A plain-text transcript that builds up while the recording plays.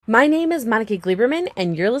My name is Monica Gleiberman,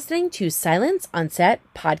 and you're listening to Silence on Set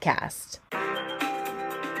podcast.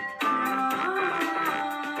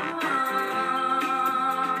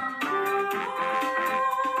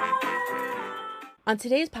 On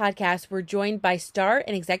today's podcast, we're joined by star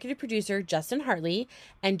and executive producer Justin Hartley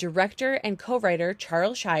and director and co-writer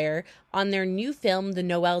Charles Shire on their new film, The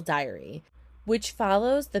Noel Diary, which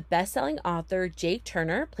follows the best-selling author Jake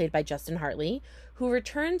Turner, played by Justin Hartley, who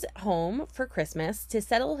returns home for Christmas to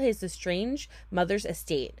settle his estranged mother's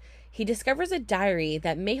estate. He discovers a diary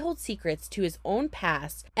that may hold secrets to his own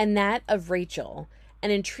past and that of Rachel,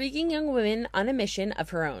 an intriguing young woman on a mission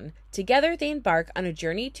of her own. Together, they embark on a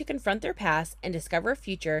journey to confront their past and discover a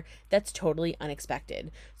future that's totally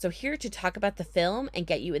unexpected. So here to talk about the film and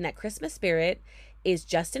get you in that Christmas spirit is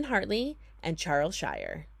Justin Hartley and Charles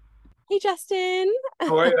Shire. Hey, Justin.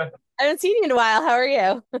 How are you? I haven't seen you in a while. How are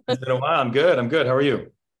you? It's been a while. I'm good. How are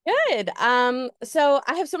you? Good. So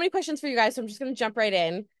I have so many questions for you guys, so I'm just gonna jump right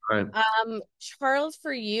in. All right. Charles,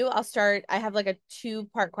 for you, I'll start. I have like a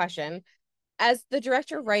two-part question. As the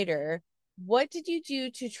director writer, what did you do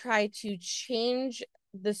to try to change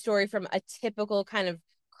the story from a typical kind of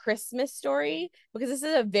Christmas story? Because this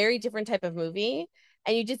is a very different type of movie,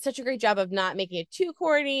 and you did such a great job of not making it too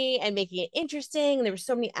corny and making it interesting. And there were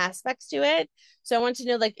so many aspects to it. So I want to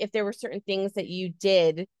know, like, if there were certain things that you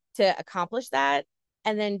did to accomplish that.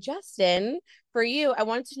 And then Justin, for you, I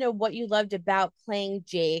wanted to know what you loved about playing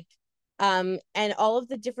Jake, and all of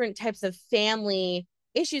the different types of family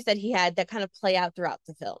issues that he had that kind of play out throughout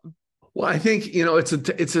the film. Well, I think,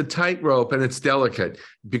 it's a tightrope and it's delicate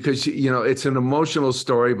because, it's an emotional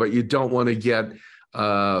story, but you don't want to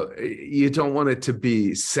you don't want it to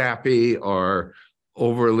be sappy or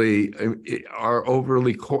overly,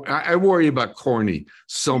 I worry about corny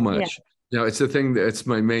so much. Yeah. It's the thing that's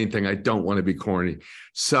my main thing. I don't want to be corny.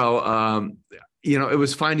 So, it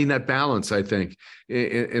was finding that balance, I think,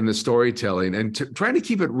 in the storytelling and trying to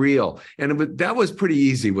keep it real. And that was pretty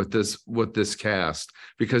easy with this cast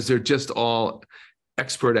because they're just all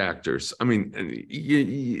expert actors. I mean,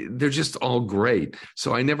 they're just all great.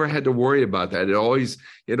 So I never had to worry about that. It always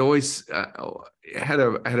had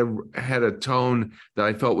a tone that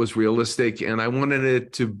I felt was realistic, and I wanted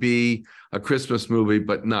it to be a Christmas movie,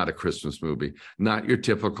 but not a Christmas movie, not your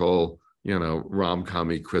typical,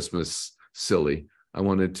 rom-com-y Christmas silly. I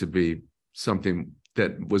wanted to be something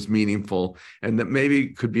that was meaningful and that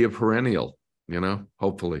maybe could be a perennial,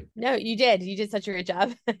 hopefully. No, you did such a great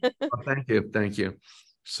job. Oh, thank you,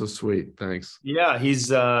 so sweet. Thanks. Yeah, he's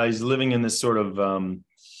living in this sort of I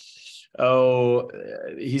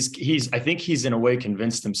think he's in a way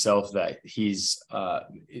convinced himself that that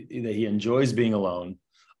he enjoys being alone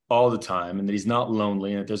all the time and that he's not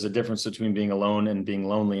lonely, and that there's a difference between being alone and being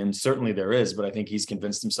lonely, and certainly there is, but I think he's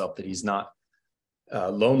convinced himself that he's not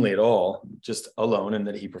lonely at all, just alone, and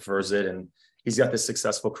that he prefers it, and he's got this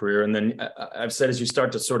successful career. And then I've said, as you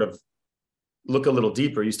start to sort of look a little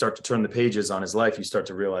deeper, you start to turn the pages on his life, you start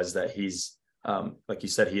to realize that he's like you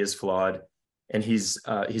said, he is flawed, and he's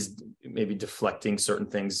maybe deflecting certain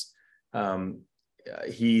things.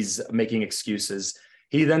 He's making excuses.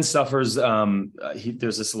 He then suffers,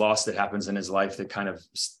 there's this loss that happens in his life that kind of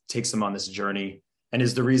takes him on this journey and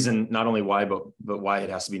is the reason not only why, but why it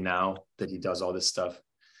has to be now that he does all this stuff.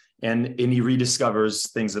 And he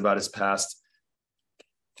rediscovers things about his past,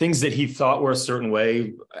 things that he thought were a certain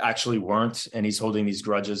way actually weren't. And he's holding these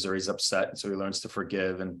grudges, or he's upset. So he learns to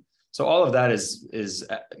forgive. And so all of that is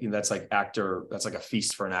that's like a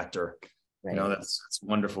feast for an actor. Right. That's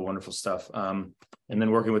wonderful, wonderful stuff. And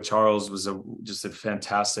then working with Charles was just a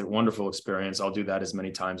fantastic, wonderful experience. I'll do that as many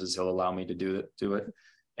times as he'll allow me to do it.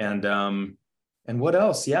 And what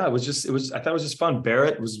else? Yeah, I thought it was just fun.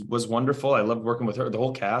 Barrett was wonderful. I loved working with her. The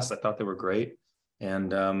whole cast, I thought they were great.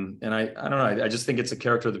 And I don't know. I just think it's a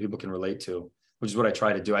character that people can relate to, which is what I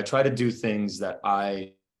try to do. I try to do things that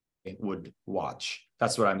I would watch.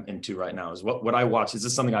 That's what I'm into right now, is what I watch. Is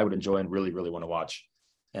this something I would enjoy and really, really want to watch?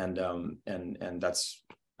 And that's,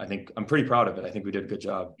 I think I'm pretty proud of it. I think we did a good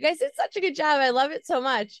job. You guys did such a good job. I love it so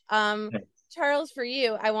much. Charles, for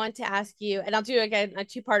you, I want to ask you, and I'll do again a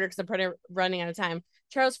two-parter because I'm running out of time.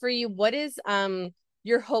 Charles, for you, what is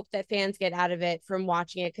your hope that fans get out of it from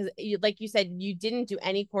watching it? Because like you said, you didn't do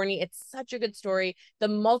any corny. It's such a good story. The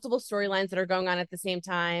multiple storylines that are going on at the same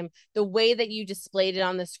time, the way that you displayed it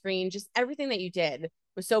on the screen, just everything that you did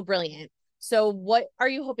was so brilliant. So what are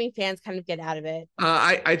you hoping fans kind of get out of it?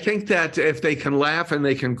 I think that if they can laugh and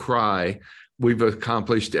they can cry, we've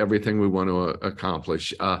accomplished everything we want to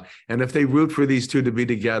accomplish. And if they root for these two to be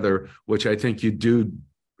together, which I think you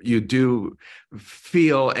do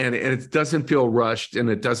feel, and it doesn't feel rushed, and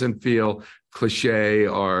it doesn't feel cliche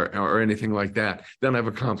or anything like that, then I've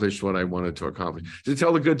accomplished what I wanted to accomplish. To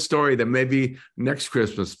tell a good story that maybe next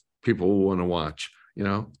Christmas people will want to watch,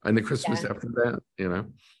 and the Christmas after that.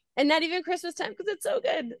 And not even Christmas time because it's so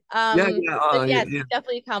good. Yeah. Yes, Yeah.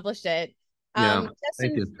 definitely accomplished it. Yeah.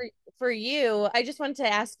 Thank Justin, you. for you, I just wanted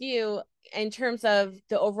to ask you in terms of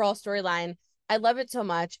the overall storyline. I love it so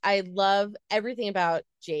much. I love everything about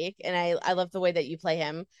Jake, and I love the way that you play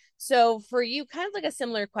him. So for you, kind of like a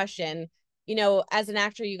similar question. As an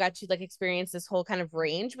actor, you got to like experience this whole kind of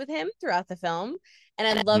range with him throughout the film, and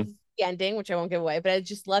I love the ending, which I won't give away, but I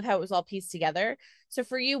just love how it was all pieced together. So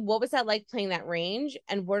for you, what was that like playing that range,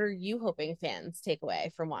 and what are you hoping fans take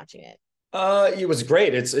away from watching it? It was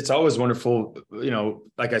great. It's always wonderful.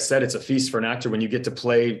 Like I said, it's a feast for an actor when you get to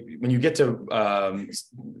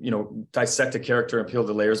dissect a character and peel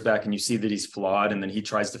the layers back, and you see that he's flawed, and then he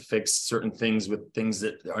tries to fix certain things with things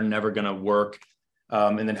that are never going to work,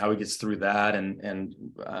 and then how he gets through that, and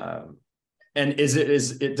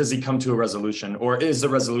does he come to a resolution, or is the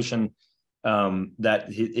resolution that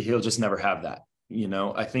he'll just never have that?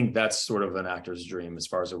 I think that's sort of an actor's dream as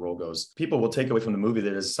far as a role goes. People will take away from the movie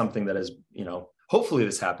that is something that is, hopefully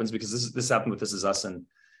this happens, because this happened with This Is Us, and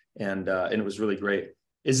it was really great.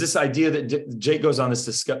 Is this idea that Jake goes on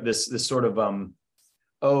this sort of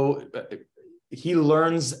he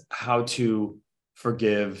learns how to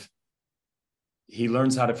forgive. He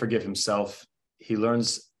learns how to forgive himself. He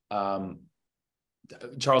learns.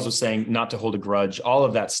 Charles was saying not to hold a grudge. All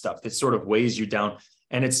of that stuff that sort of weighs you down.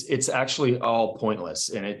 And it's actually all pointless,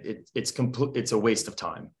 and it's a waste of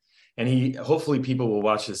time. And hopefully people will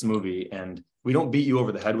watch this movie, and we don't beat you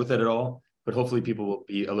over the head with it at all, but hopefully people will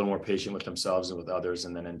be a little more patient with themselves and with others,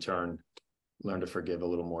 and then in turn learn to forgive a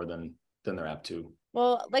little more than they're apt to.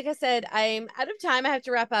 Well, like I said, I'm out of time. I have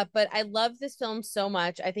to wrap up, but I love this film so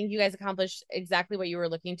much. I think you guys accomplished exactly what you were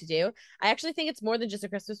looking to do. I actually think it's more than just a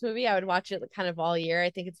Christmas movie. I would watch it kind of all year. I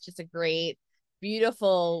think it's just a great,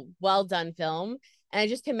 beautiful, well done film. And I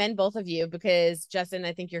just commend both of you because Justin,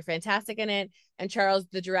 I think you're fantastic in it. And Charles,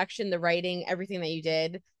 the direction, the writing, everything that you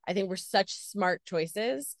did, I think were such smart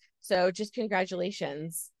choices. So just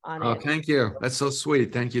congratulations on it. Thank you. That's so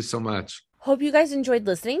sweet. Thank you so much. Hope you guys enjoyed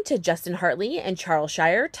listening to Justin Hartley and Charles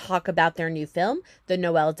Shire talk about their new film, The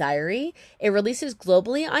Noel Diary. It releases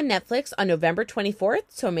globally on Netflix on November 24th,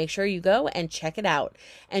 so make sure you go and check it out.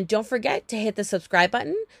 And don't forget to hit the subscribe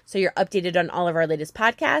button so you're updated on all of our latest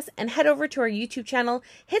podcasts, and head over to our YouTube channel,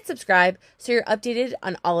 hit subscribe so you're updated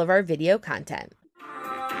on all of our video content.